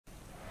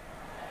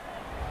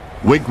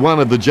Week 1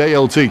 of the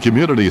JLT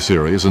Community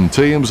Series, and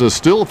teams are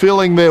still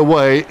feeling their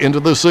way into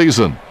the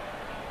season.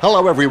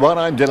 Hello everyone,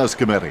 I'm Dennis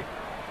Cometti.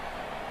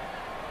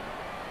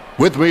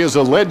 With me is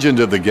a legend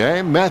of the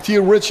game,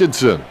 Matthew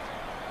Richardson.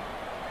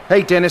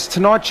 Hey Dennis,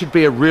 tonight should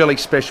be a really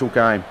special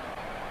game.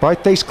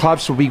 Both these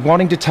clubs will be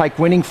wanting to take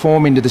winning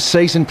form into the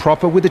season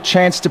proper with a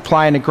chance to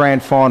play in a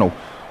grand final.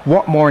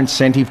 What more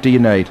incentive do you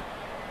need?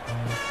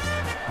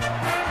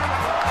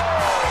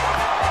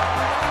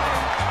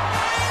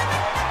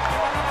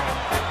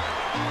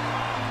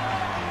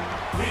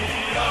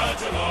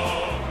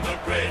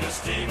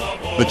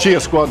 The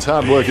cheer squad's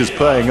hard work is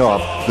paying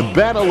off. The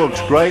banner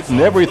looks great and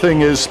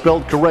everything is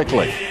spelled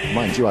correctly.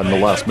 Mind you, I'm the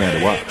last man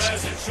to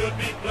ask.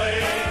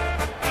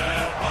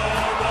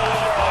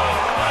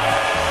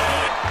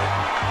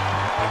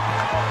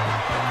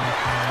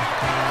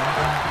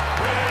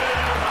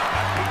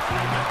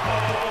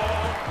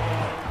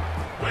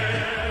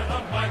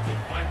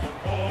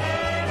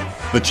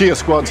 The cheer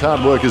squad's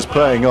hard work is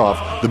paying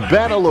off. The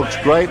banner looks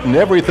great and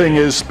everything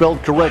is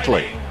spelled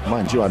correctly.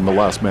 Mind you, I'm the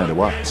last man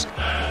to ask.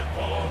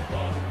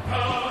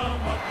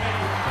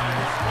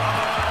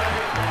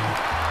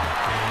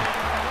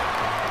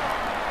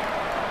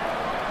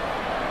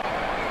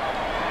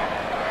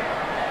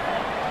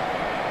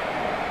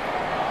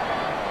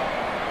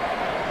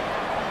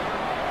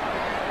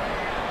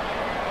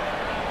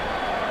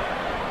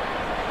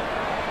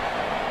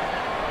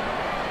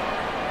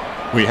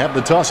 We have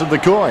the toss of the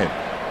coin.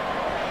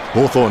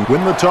 Hawthorn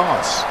win the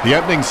toss. The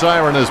opening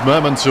siren is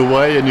moments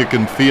away and you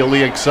can feel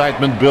the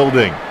excitement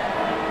building.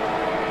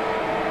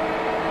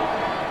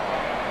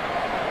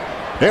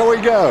 Here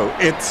we go.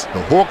 It's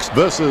the Hawks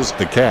versus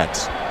the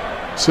Cats.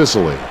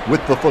 Sicily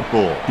with the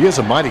football. Here's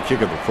a mighty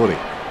kick of the footy.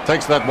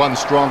 Takes that one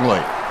strongly.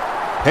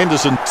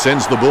 Henderson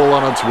sends the ball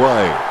on its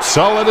way.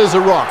 Solid as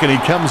a rock, and he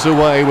comes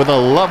away with a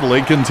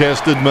lovely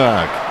contested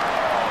mark.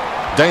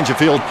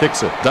 Dangerfield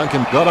kicks it.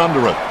 Duncan got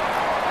under it.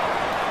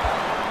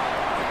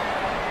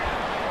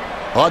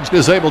 Hodge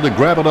is able to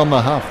grab it on the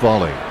half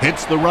volley.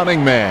 Hits the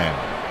running man.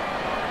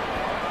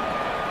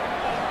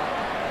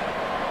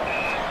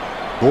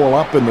 Ball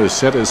up in the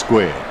centre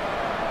square.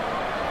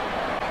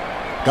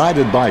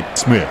 Guided by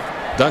Smith.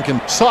 Duncan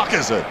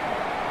sockers it.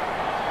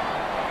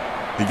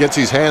 He gets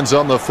his hands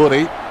on the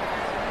footy.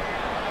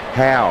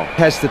 Howe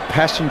has the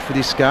passion for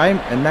this game,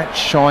 and that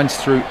shines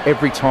through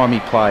every time he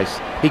plays.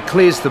 He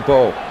clears the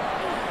ball.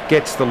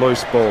 Gets the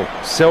loose ball.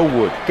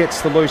 Selwood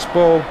gets the loose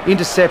ball.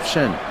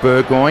 Interception.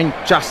 Burgoyne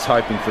just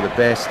hoping for the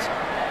best.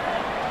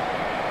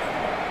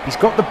 He's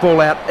got the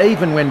ball out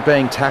even when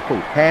being tackled.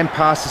 Hand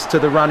passes to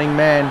the running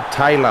man.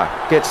 Taylor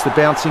gets the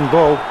bouncing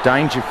ball.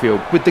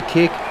 Dangerfield with the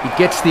kick. He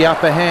gets the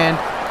upper hand.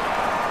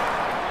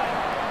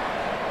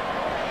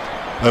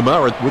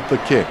 O'Mara with the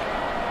kick.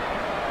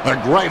 A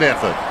great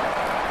effort.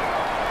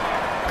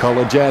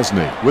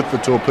 Kolajasny with the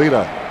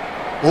torpedo.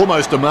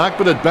 Almost a mark,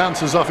 but it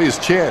bounces off his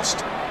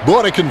chest.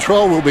 Border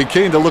Control will be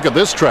keen to look at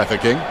this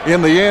trafficking.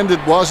 In the end,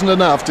 it wasn't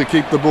enough to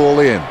keep the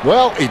ball in.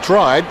 Well, he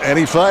tried and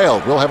he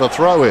failed. We'll have a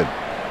throw-in.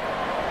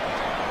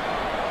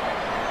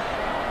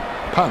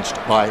 Punched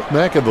by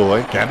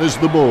McAvoy. Gathers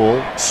the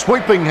ball.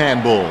 Sweeping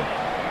handball.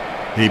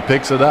 He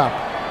picks it up.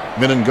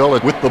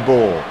 Minangola with the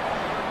ball.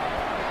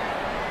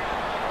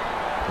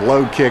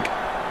 Low kick.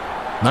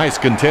 Nice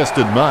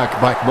contested mark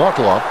by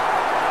Motlop.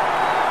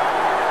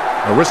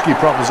 A risky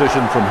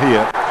proposition from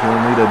here.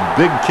 He'll need a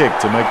big kick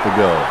to make the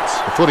goals.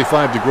 The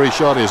 45-degree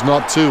shot is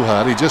not too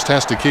hard. He just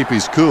has to keep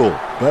his cool.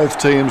 Both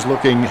teams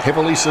looking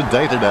heavily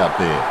sedated out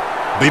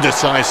there. Be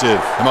decisive.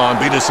 Come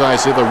on, be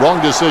decisive. A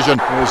wrong decision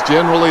is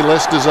generally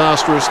less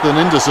disastrous than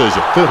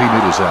indecision. 30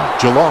 metres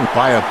out. Geelong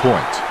by a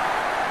point.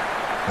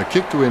 A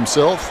kick to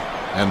himself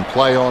and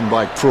play on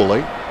by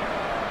Frawley.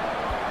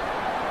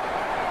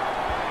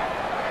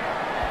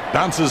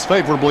 Bounces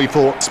favourably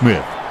for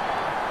Smith.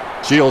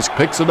 Shields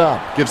picks it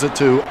up. Gives it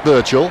to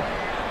Birchall.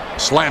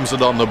 Slams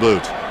it on the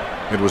boot.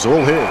 It was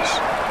all his.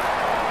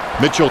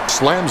 Mitchell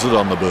slams it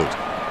on the boot.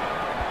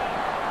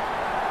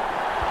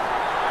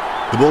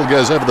 The ball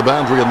goes over the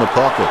boundary in the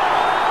pocket.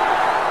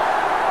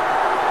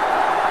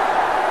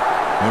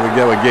 Here we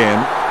go again.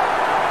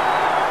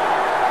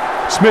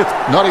 Smith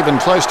not even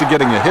close to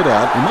getting a hit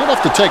out. He might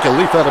have to take a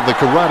leaf out of the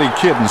Karate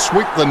Kid and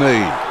sweep the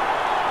knee.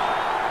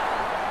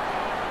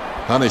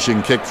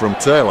 Punishing kick from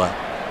Taylor.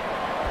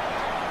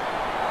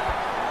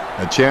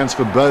 A chance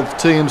for both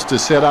teams to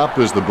set up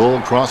as the ball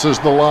crosses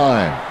the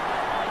line.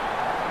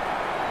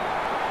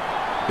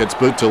 Gets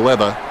boot to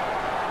leather.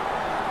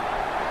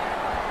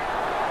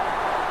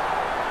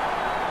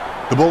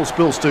 The ball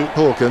spills to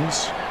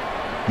Hawkins.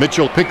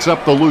 Mitchell picks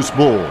up the loose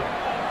ball.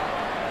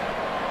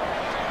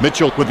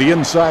 Mitchell with the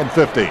inside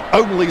 50.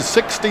 Only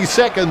 60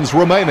 seconds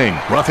remaining.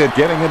 Roughhead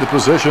getting into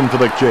position for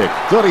the kick.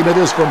 30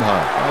 metres from home.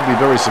 I'd be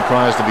very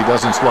surprised if he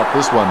doesn't slot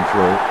this one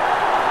through.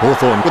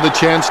 Hawthorn with a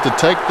chance to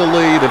take the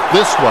lead if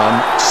this one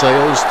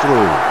sails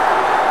through.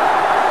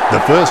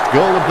 The first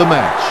goal of the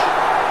match.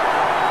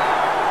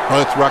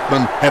 Both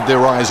ruckmen have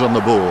their eyes on the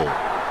ball.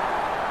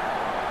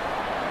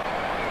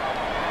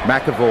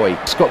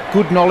 McAvoy's got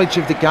good knowledge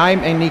of the game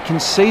and he can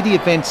see the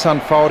events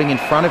unfolding in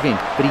front of him,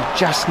 but he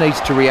just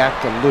needs to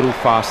react a little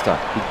faster.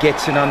 He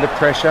gets it under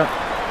pressure.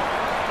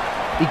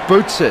 He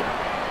boots it.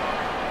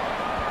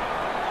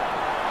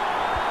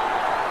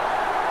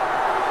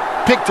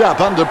 Picked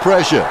up under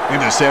pressure.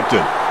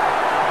 Intercepted.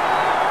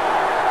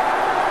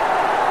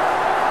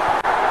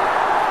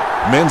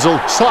 Menzel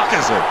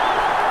sockers it.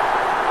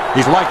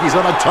 He's like he's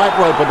on a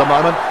tightrope at the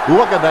moment.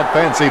 Look at that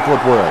fancy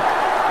footwork.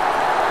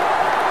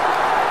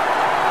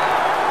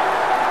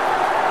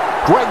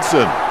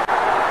 Gregson.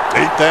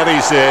 Eat that,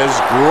 he says.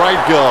 Great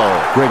goal.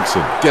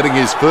 Gregson getting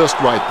his first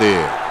right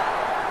there.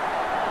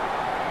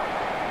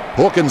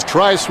 Hawkins,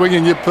 try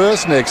swinging your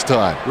purse next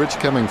time. Rich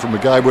coming from a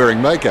guy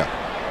wearing makeup.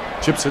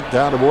 Chips it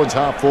down towards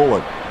half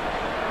forward.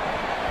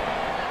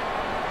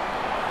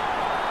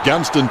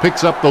 Gunston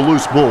picks up the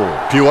loose ball.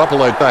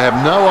 Puopolo, I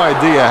have no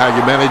idea how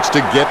you managed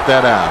to get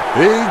that out.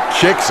 He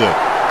kicks it.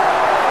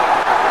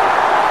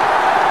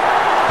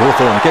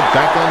 Hawthorn get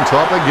back on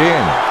top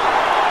again.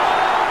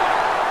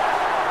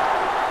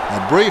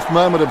 A brief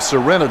moment of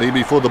serenity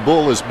before the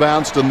ball is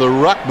bounced and the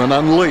ruckman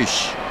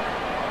unleash.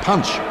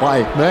 Punch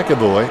by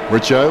McAvoy.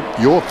 Richo,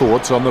 your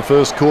thoughts on the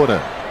first quarter?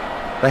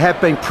 They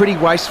have been pretty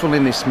wasteful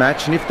in this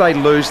match, and if they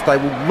lose, they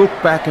will look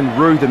back and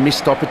rue the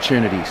missed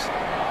opportunities.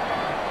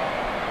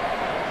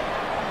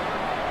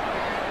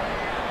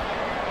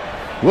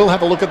 We'll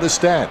have a look at the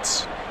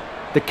stats.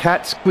 The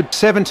Cats with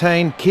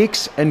 17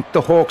 kicks and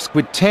the Hawks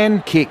with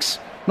 10 kicks.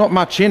 Not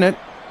much in it.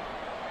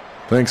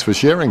 Thanks for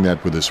sharing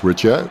that with us,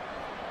 Richo.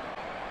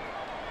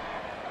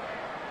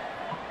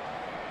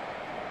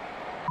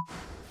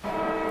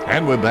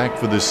 And we're back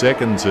for the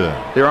second term.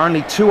 There are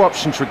only two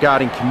options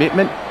regarding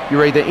commitment.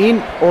 You're either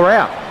in or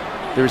out.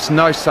 There is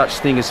no such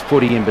thing as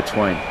footy in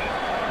between.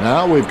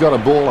 Now we've got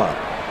a ball up.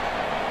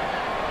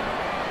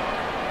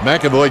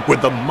 McAvoy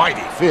with the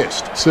mighty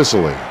fist.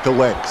 Sicily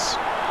collects.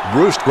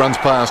 Brust runs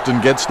past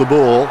and gets the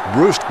ball.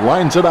 Brust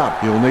lines it up.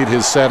 He'll need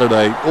his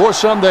Saturday or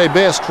Sunday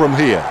best from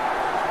here.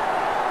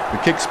 The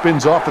kick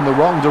spins off in the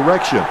wrong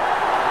direction.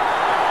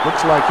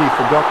 Looks like he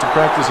forgot to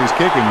practice his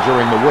kicking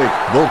during the week.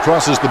 Ball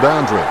crosses the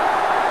boundary.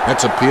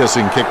 That's a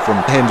piercing kick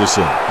from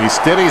Henderson. He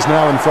steadies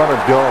now in front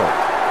of goal.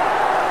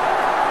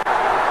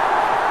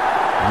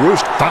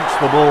 Brust thumps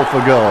the ball for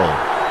goal.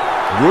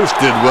 Brust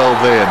did well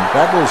then.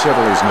 That will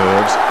settle his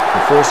nerves. The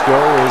first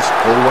goal is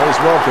always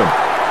welcome.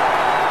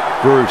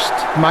 Brust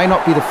may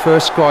not be the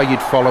first guy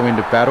you'd follow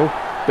into battle,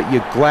 but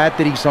you're glad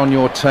that he's on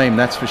your team,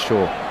 that's for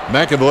sure.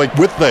 McAvoy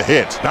with the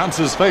hit.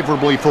 Bounces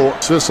favourably for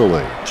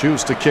Sicily.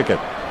 Choose to kick it.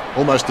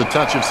 Almost a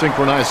touch of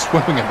synchronised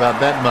swimming about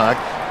that mark,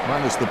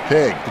 minus the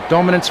peg. The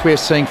dominance we're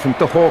seeing from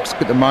the Hawks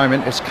at the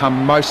moment has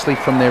come mostly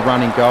from their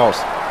running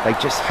goals. They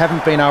just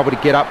haven't been able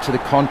to get up to the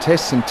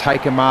contests and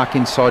take a mark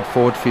inside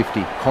forward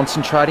 50,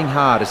 concentrating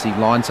hard as he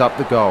lines up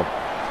the goal.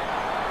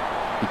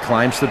 He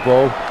claims the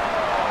ball.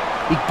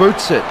 He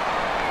boots it.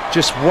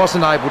 Just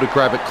wasn't able to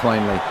grab it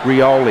cleanly.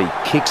 Rioli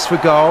kicks for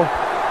goal.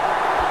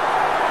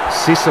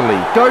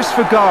 Sicily goes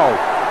for goal.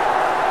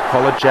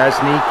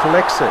 Kolajasny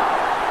collects it.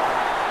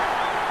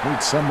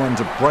 Needs someone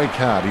to break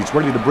hard. He's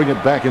ready to bring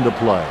it back into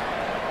play.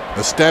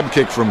 A stab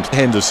kick from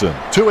Henderson.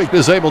 Tui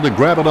is able to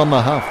grab it on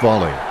the half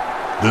volley.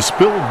 The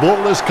spilled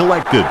ball is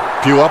collected.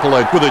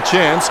 Puopolo with a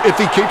chance if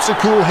he keeps a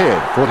cool head.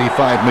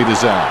 45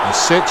 metres out. A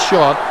set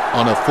shot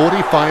on a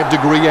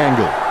 45-degree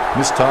angle.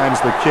 Mistimes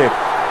the kick.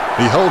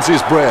 He holds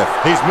his breath.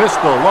 He's missed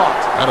the lot.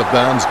 Out of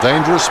bounds,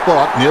 dangerous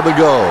spot near the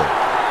goal.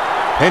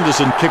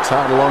 Henderson kicks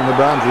hard along the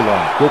boundary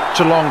line. Well,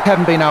 Geelong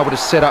haven't been able to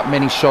set up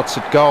many shots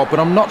at goal, but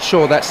I'm not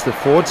sure that's the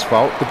forward's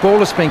fault. The ball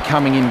has been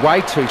coming in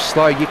way too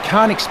slow. You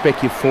can't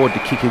expect your forward to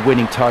kick a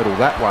winning total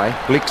that way.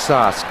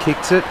 Blixas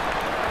kicks it,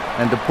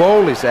 and the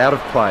ball is out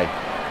of play.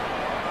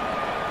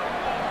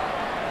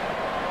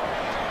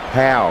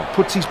 Howe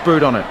puts his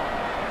boot on it.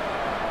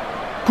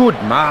 Good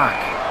mark.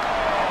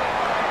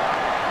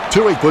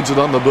 Tui puts it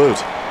on the boot.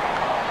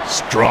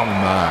 Strong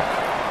mark.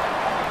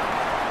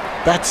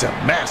 That's a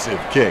massive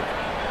kick.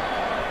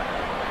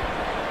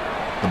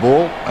 The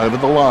ball over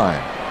the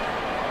line.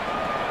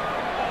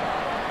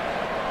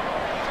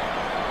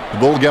 The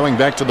ball going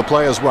back to the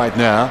players right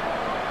now.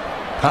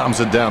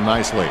 Palms it down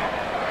nicely.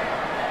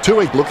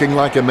 Tui looking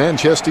like a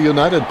Manchester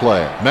United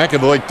player.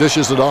 McAvoy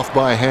dishes it off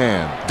by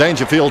hand.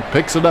 Dangerfield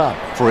picks it up.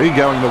 Free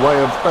going the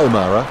way of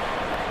O'Mara.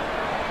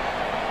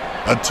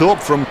 A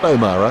taunt from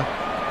O'Mara.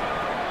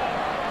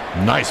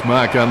 Nice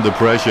mark under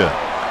pressure.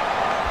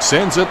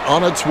 Sends it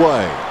on its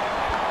way.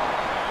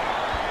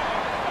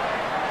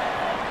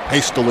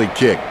 Hastily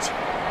kicked.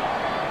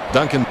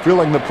 Duncan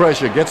feeling the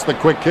pressure, gets the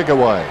quick kick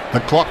away. The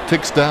clock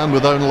ticks down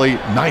with only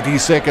 90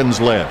 seconds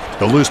left.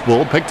 The loose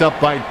ball picked up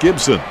by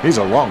Gibson. He's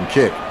a long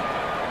kick.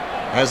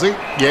 Has he?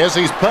 Yes,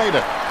 he's paid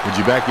it. Would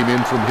you back him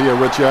in from here,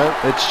 Richo?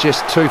 It's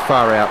just too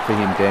far out for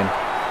him, Dan.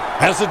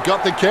 Has it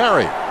got the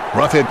carry?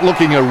 Roughhead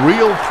looking a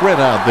real threat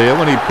out there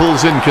when he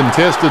pulls in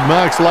contested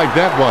marks like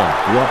that one.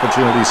 The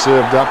opportunity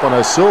served up on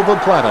a silver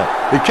platter.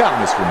 He can't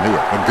miss from here.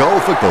 A goal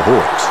for the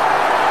Hawks.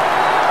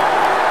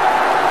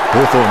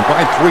 Hawthorn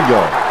by 3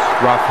 goals.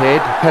 Rough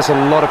head, has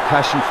a lot of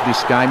passion for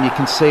this game. You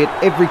can see it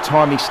every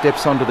time he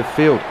steps onto the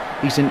field.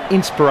 He's an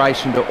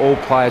inspiration to all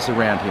players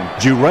around him.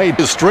 Duray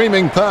is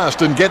streaming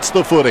past and gets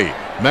the footy.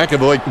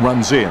 McAvoy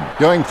runs in,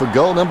 going for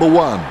goal number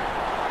 1.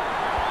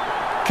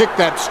 Kick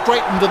that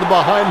straight into the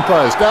behind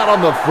post, out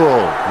on the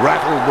full.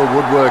 Rattled the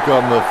woodwork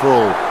on the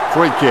full.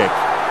 Free kick.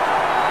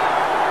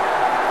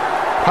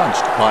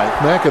 Punched by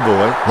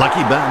McAvoy.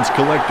 Lucky bounce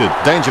collected.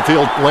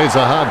 Dangerfield lays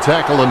a hard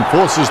tackle and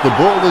forces the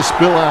ball to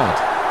spill out.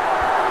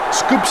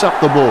 Scoops up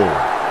the ball.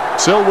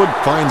 Selwood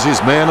finds his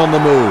man on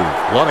the move.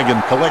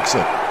 Lonergan collects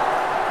it.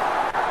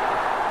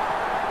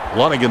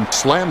 Lonergan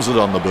slams it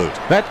on the boot.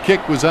 That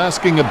kick was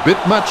asking a bit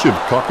much of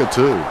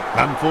Cockatoo.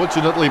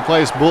 Unfortunately,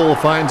 placed ball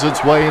finds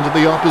its way into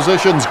the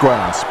opposition's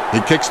grasp.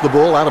 He kicks the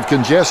ball out of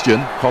congestion.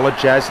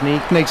 Kolodjasny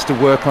needs to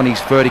work on his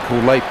vertical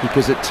leap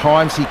because at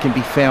times he can be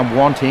found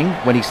wanting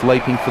when he's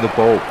leaping for the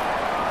ball.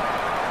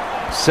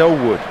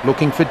 Selwood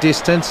looking for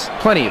distance.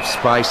 Plenty of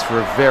space for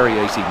a very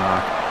easy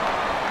mark.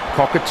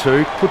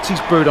 Cockatoo puts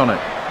his boot on it.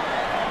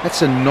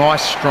 That's a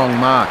nice strong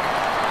mark.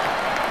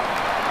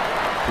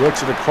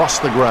 Works it across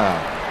the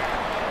ground.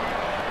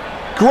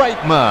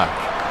 Great mark.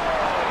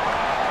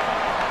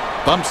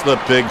 Bumps the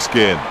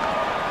pigskin.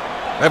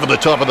 Over the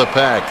top of the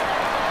pack.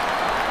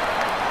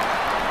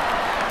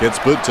 Gets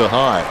boot to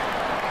high.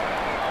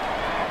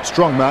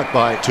 Strong mark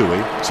by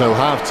Tui. So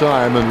half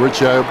time, and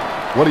Richo,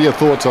 what are your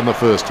thoughts on the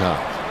first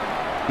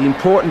half? The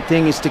important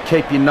thing is to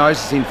keep your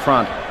noses in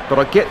front, but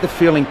I get the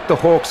feeling the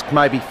Hawks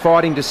may be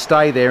fighting to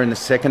stay there in the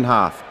second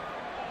half.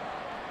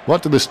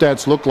 What do the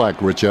stats look like,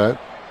 Richo?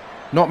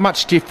 Not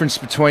much difference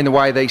between the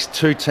way these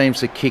two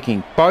teams are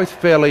kicking. Both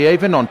fairly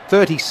even on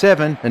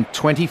 37 and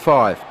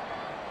 25.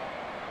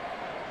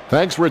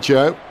 Thanks,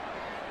 Richo.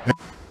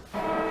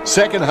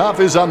 Second half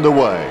is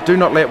underway. Do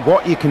not let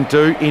what you can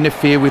do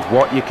interfere with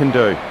what you can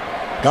do.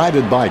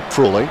 Guided by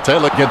Frawley,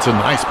 Taylor gets a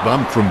nice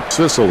bump from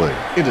Sicily.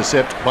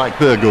 Intercept by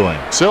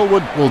Burgoyne.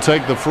 Selwood will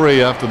take the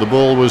free after the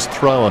ball was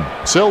thrown.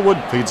 Selwood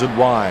feeds it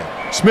wide.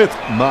 Smith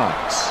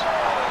marks.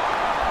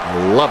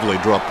 A lovely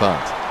drop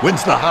punt.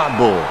 Wins the hard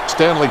ball.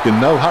 Stanley in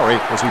no hurry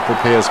as he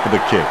prepares for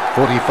the kick.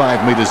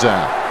 45 metres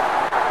out.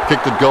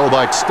 Kicked at goal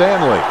by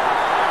Stanley.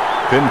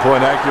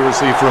 Pinpoint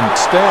accuracy from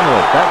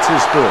Stanley. That's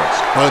his first.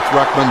 Both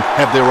ruckmen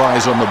have their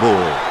eyes on the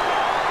ball.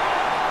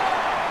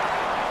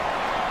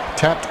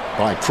 Tapped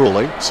by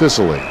Frawley.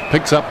 Sicily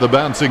picks up the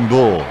bouncing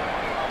ball.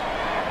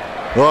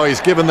 Oh,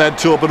 he's given that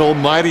Turp an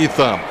almighty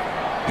thump.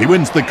 He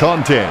wins the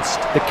contest.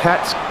 The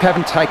Cats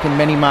haven't taken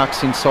many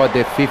marks inside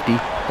their 50.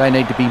 They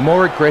need to be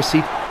more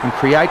aggressive and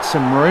create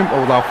some room,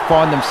 or they'll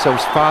find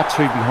themselves far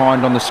too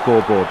behind on the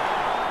scoreboard.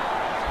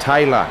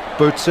 Taylor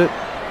boots it.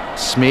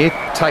 Smith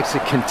takes a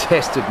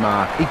contested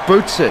mark. He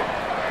boots it.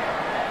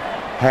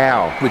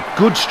 Howe with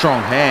good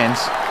strong hands.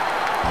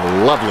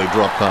 A lovely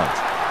drop punt.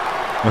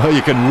 Oh,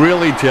 you can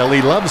really tell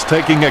he loves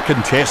taking a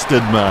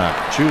contested mark.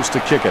 Choose to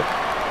kick it.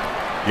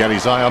 He had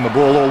his eye on the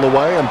ball all the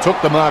way and took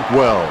the mark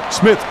well.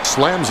 Smith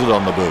slams it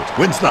on the boot.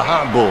 Wins the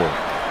hard ball.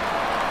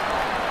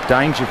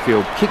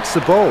 Dangerfield kicks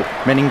the ball.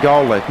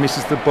 Meninggola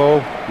misses the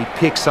ball. He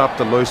picks up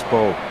the loose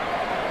ball.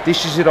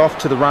 Dishes it off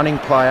to the running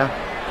player.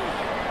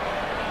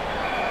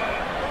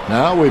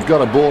 Now we've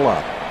got a ball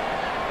up.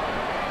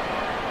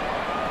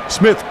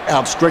 Smith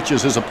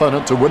outstretches his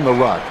opponent to win the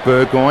ruck.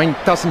 Burgoyne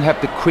doesn't have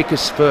the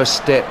quickest first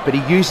step, but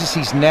he uses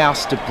his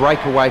nous to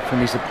break away from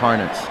his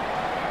opponents.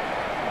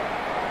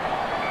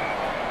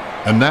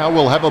 And now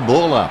we'll have a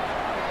ball up.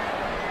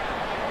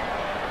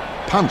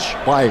 Punch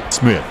by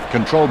Smith,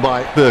 controlled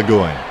by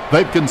Burgoyne.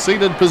 They've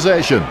conceded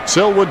possession.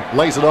 Selwood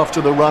lays it off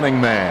to the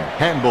running man.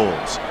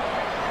 Handballs.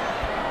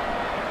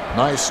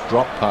 Nice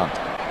drop punt.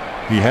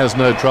 He has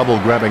no trouble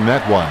grabbing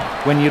that one.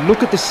 When you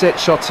look at the set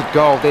shots at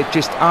goal, there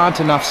just aren't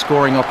enough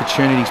scoring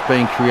opportunities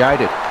being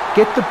created.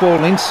 Get the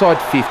ball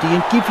inside 50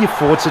 and give your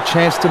forwards a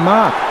chance to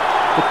mark.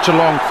 But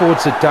Geelong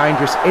forwards are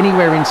dangerous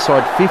anywhere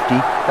inside 50.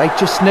 They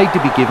just need to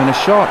be given a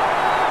shot.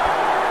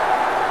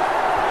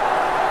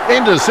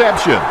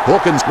 Interception.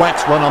 Hawkins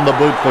whacks one on the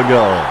boot for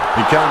goal.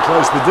 He can't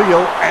close the deal,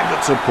 and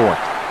it's a point.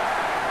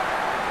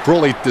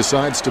 Frawley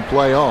decides to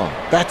play on.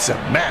 That's a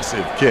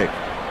massive kick.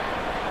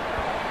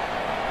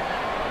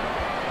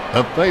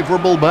 A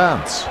favourable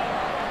bounce.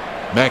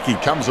 Mackey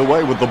comes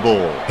away with the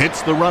ball.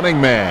 Hits the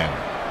running man.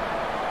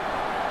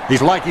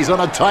 He's like he's on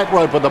a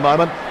tightrope at the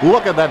moment.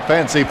 Look at that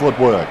fancy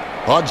footwork.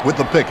 Hodge with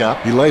the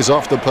pickup. He lays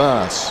off the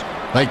pass.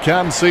 They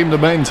can't seem to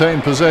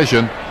maintain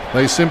possession.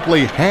 They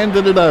simply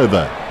handed it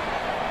over.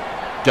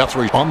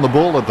 Guthrie on the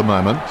ball at the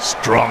moment.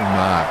 Strong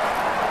mark.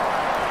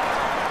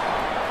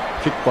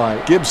 Kick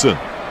by Gibson.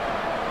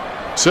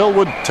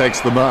 Selwood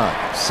takes the mark.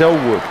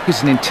 Selwood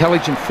is an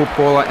intelligent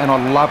footballer and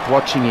I love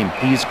watching him.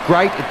 He is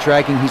great at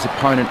dragging his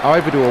opponent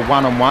over to a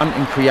one-on-one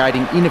and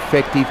creating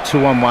ineffective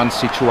two-on-one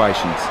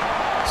situations.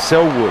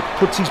 Selwood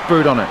puts his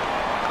boot on it.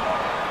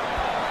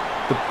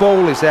 The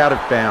ball is out of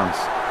bounds.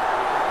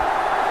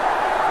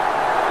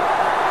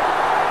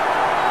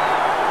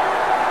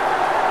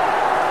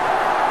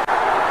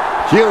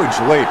 Huge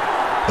leap.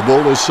 The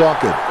ball is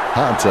socket.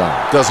 Hard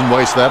time. Doesn't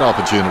waste that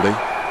opportunity.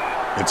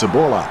 It's a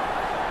ball up.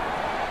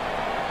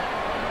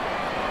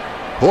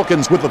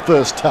 Hawkins with the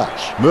first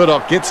touch.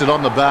 Murdoch gets it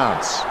on the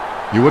bounce.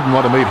 You wouldn't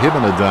want to meet him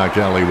in a dark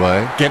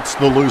alleyway. Gets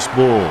the loose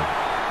ball.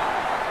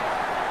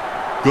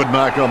 Good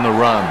mark on the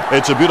run.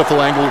 It's a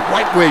beautiful angle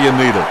right where you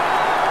need it.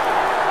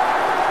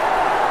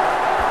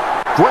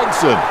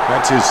 Gregson,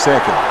 that's his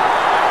second.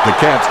 The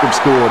Cats have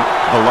scored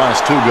the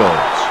last 2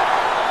 goals.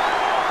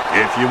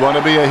 If you want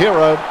to be a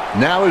hero,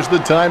 now is the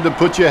time to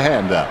put your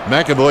hand up.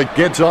 McAvoy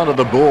gets onto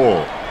the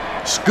ball.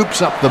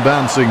 Scoops up the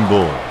bouncing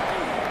ball.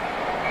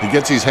 He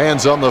gets his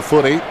hands on the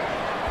footy.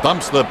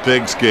 Bumps the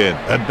pigskin.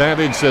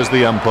 Advantage, says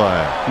the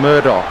umpire.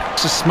 Murdoch.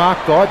 He's a smart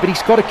guy, but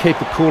he's got to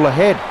keep a cooler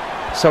head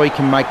so he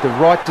can make the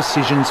right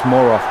decisions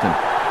more often.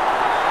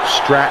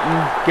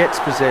 Stratton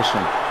gets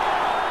possession.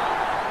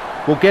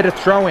 We'll get a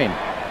throw in.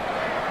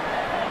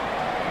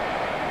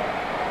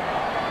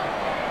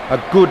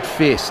 A good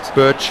fist.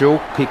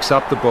 Birchall picks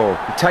up the ball.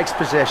 He takes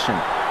possession.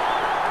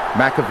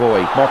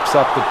 McAvoy mops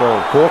up the ball.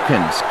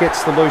 Hawkins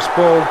gets the loose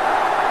ball.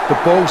 The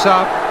ball's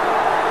up.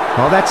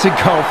 Oh, that's a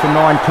goal for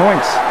 9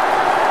 points.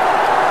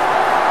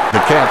 The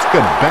Cats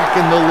get back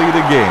in the lead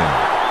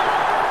again.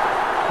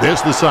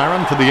 There's the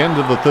siren for the end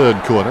of the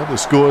 3rd quarter. The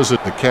score's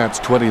at the Cats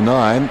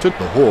 29 to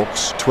the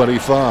Hawks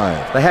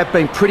 25. They have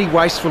been pretty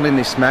wasteful in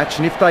this match,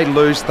 and if they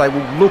lose, they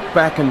will look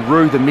back and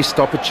rue the missed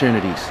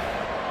opportunities.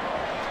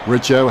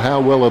 Richo,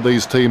 how well are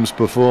these teams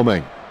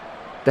performing?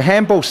 The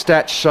handball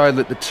stats show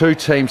that the 2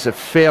 teams are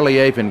fairly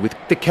even, with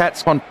the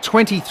Cats on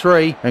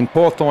 23 and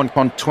Hawthorn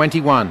on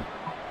 21.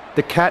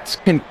 The Cats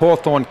and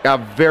Hawthorn are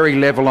very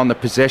level on the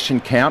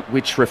possession count,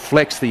 which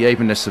reflects the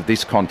evenness of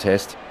this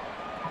contest.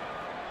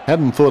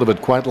 Hadn't thought of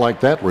it quite like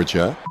that,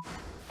 Richo.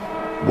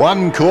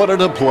 1 quarter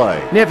to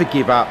play. Never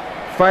give up.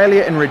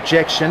 Failure and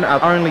rejection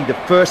are only the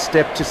first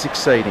step to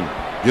succeeding.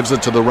 Gives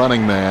it to the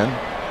running man.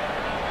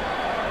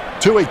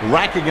 Tui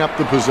racking up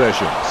the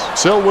possessions.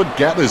 Selwood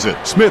gathers it.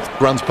 Smith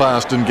runs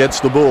past and gets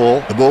the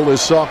ball. The ball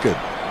is socket.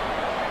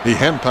 He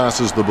hand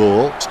passes the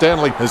ball.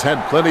 Stanley has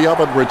had plenty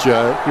of it,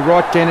 Richo. You're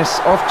right, Dennis.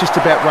 I've just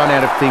about run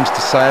out of things to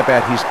say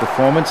about his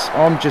performance.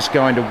 I'm just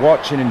going to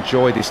watch and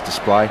enjoy this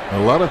display. A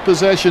lot of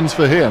possessions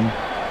for him.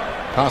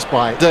 Pass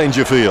by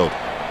Dangerfield.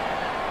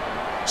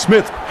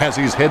 Smith has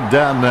his head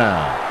down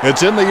now.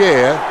 It's in the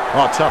air.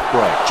 Oh, tough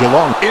break.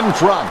 Geelong in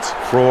front.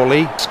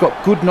 Frawley's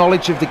got good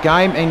knowledge of the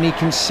game and he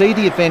can see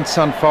the events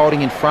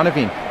unfolding in front of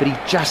him, but he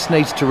just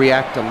needs to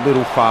react a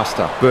little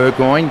faster.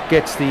 Burgoyne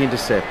gets the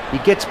intercept. He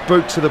gets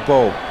boot to the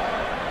ball.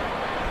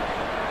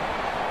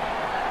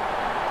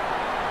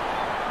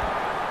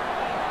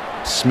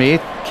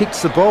 Smith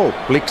kicks the ball.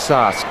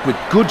 Blixarsk with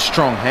good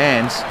strong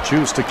hands.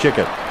 Choose to kick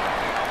it.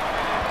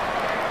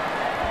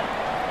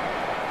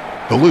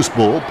 The loose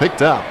ball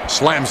picked up.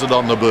 Slams it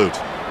on the boot.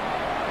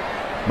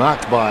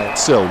 Marked by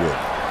Selwood.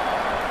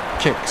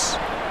 Kicks.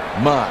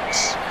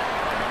 Marks.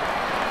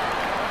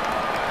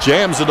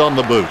 Jams it on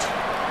the boot.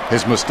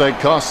 His mistake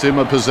costs him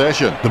a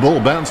possession. The ball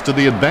bounced to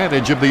the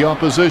advantage of the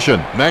opposition.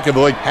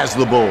 McAvoy has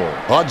the ball.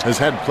 Hodge has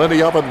had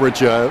plenty of it,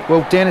 Richo.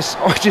 Well, Dennis,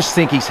 I just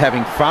think he's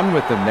having fun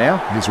with them now.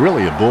 He's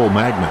really a ball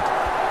magnet.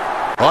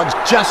 Hodge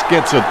just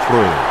gets it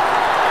through.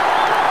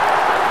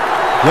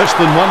 Less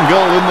than 1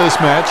 goal in this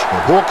match.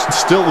 The Hawks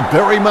still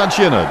very much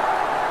in it.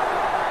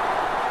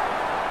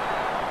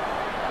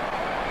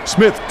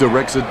 Smith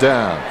directs it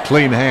down.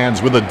 Clean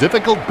hands with a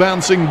difficult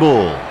bouncing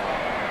ball.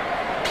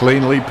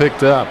 Cleanly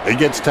picked up. He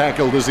gets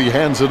tackled as he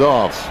hands it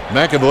off.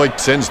 McAvoy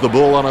sends the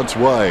ball on its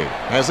way.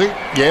 Has he?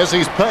 Yes,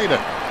 he's paid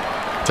it.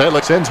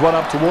 Taylor sends one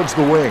up towards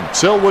the wing.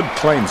 Selwood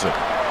claims it.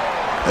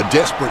 A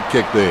desperate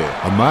kick there.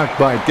 A mark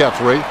by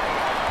Guthrie.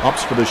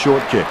 Opts for the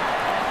short kick.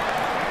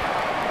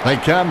 They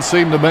can't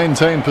seem to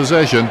maintain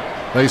possession.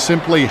 They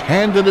simply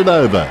handed it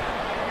over.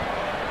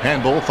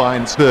 Handball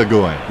finds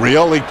Burgoyne.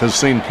 Rioli has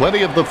seen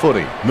plenty of the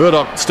footy.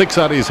 Murdoch sticks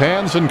out his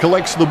hands and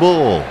collects the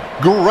ball.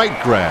 Great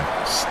grab.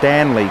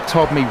 Stanley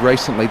told me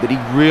recently that he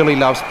really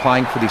loves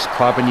playing for this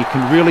club and you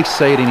can really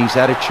see it in his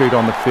attitude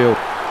on the field.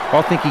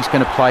 I think he's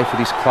going to play for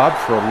this club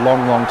for a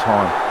long, long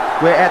time.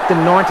 We're at the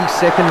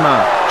 92nd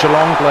mark.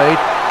 Geelong lead.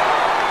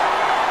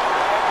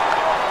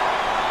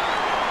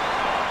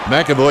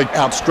 McAvoy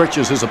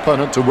outstretches his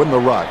opponent to win the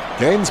ruck.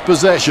 Gains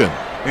possession.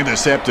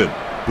 Intercepted.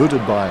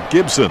 Booted by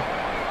Gibson.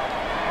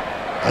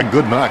 A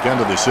good mark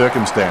under the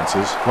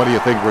circumstances. What do you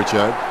think,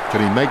 Richo?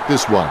 Can he make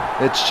this one?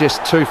 It's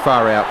just too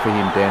far out for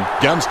him, Dan.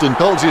 Gunston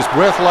holds his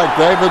breath like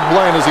David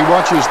Blaine as he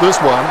watches this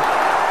one.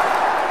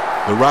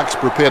 The rucks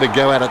prepare to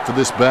go at it for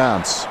this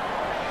bounce.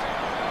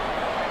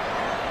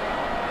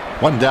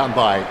 One down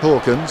by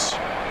Hawkins.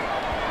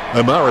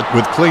 O'Mara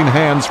with clean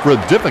hands for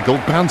a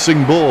difficult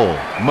bouncing ball.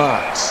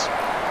 Marks.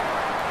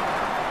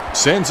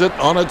 Sends it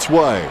on its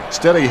way.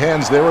 Steady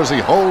hands there as he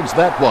holds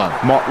that one.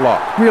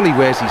 Motlop really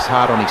wears his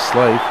heart on his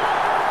sleeve.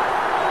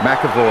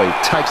 McAvoy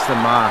takes the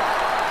mark.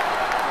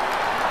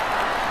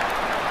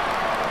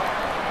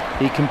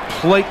 He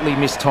completely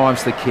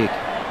mistimes the kick.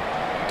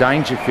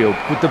 Dangerfield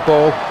with the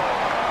ball.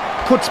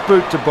 Puts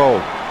boot to ball.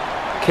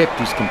 Kept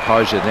his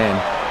composure then.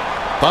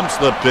 Bumps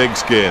the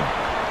pigskin.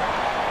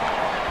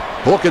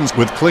 Hawkins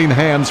with clean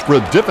hands for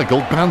a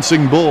difficult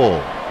bouncing ball.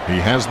 He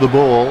has the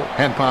ball.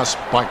 Hand pass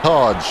by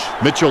Hodge.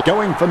 Mitchell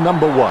going for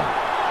number 1.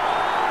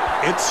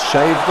 It's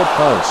shaved the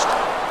post.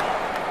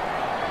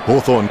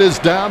 Hawthorn is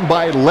down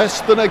by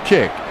less than a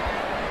kick.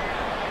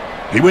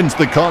 He wins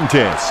the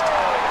contest.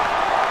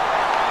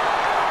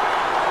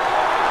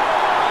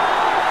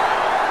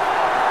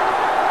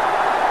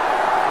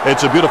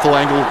 It's a beautiful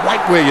angle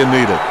right where you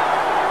need it.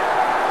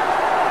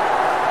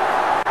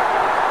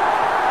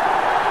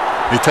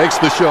 He takes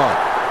the shot.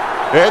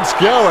 It's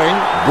going.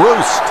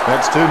 Bruce.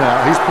 That's 2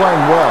 now. He's playing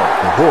well.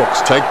 The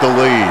Hawks take the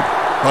lead.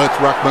 Both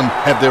ruckmen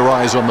have their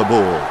eyes on the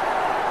ball.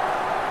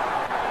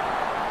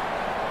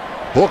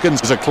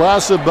 Hawkins is a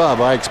class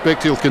above. I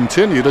expect he'll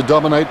continue to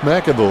dominate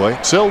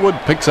McAvoy. Selwood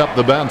picks up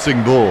the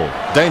bouncing ball.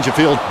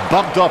 Dangerfield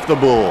bumped off the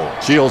ball.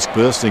 Shields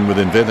bursting with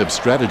inventive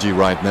strategy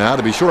right now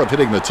to be sure of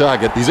hitting the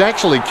target. He's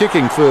actually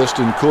kicking first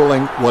and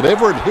calling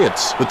whatever it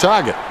hits the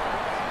target.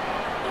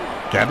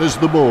 Gathers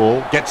the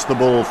ball, gets the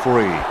ball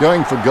free.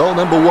 Going for goal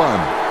number 1.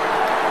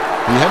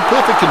 He had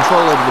perfect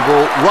control over the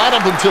ball right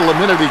up until the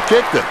minute he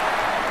kicked it.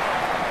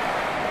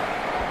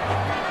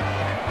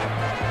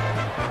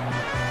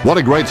 What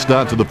a great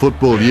start to the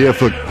football year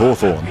for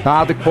Hawthorn.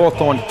 The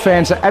Hawthorn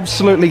fans are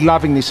absolutely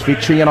loving this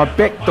victory, and I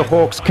bet the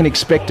Hawks can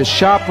expect a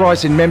sharp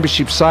rise in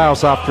membership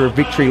sales after a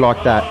victory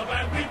like that.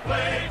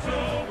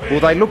 Well,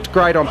 they looked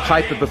great on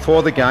paper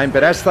before the game,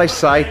 but as they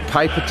say,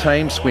 paper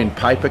teams win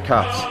paper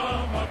cups.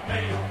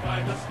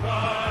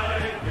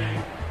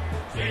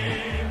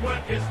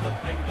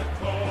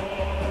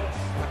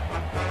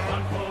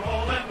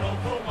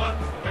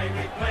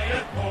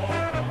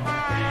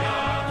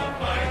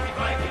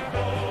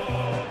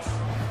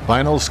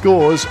 Final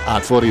scores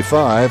are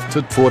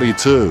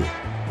 45-42.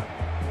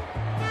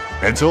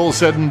 It's all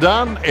said and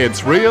done,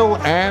 it's real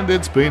and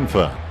it's been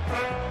fun.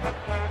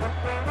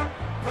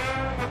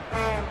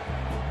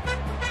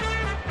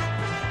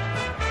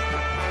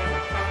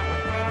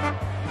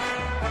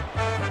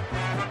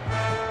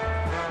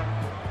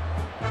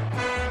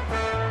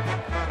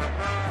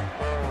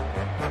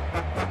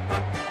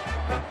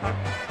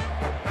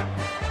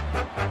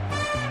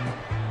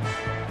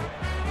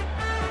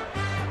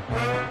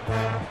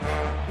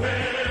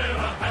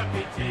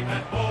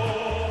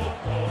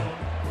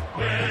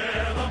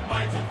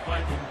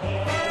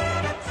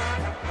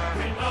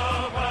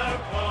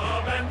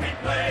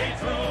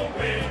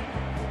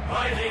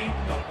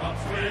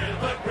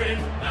 With a grin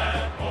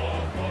at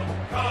Hawthorn,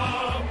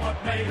 come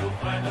what may, you'll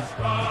find a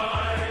sky.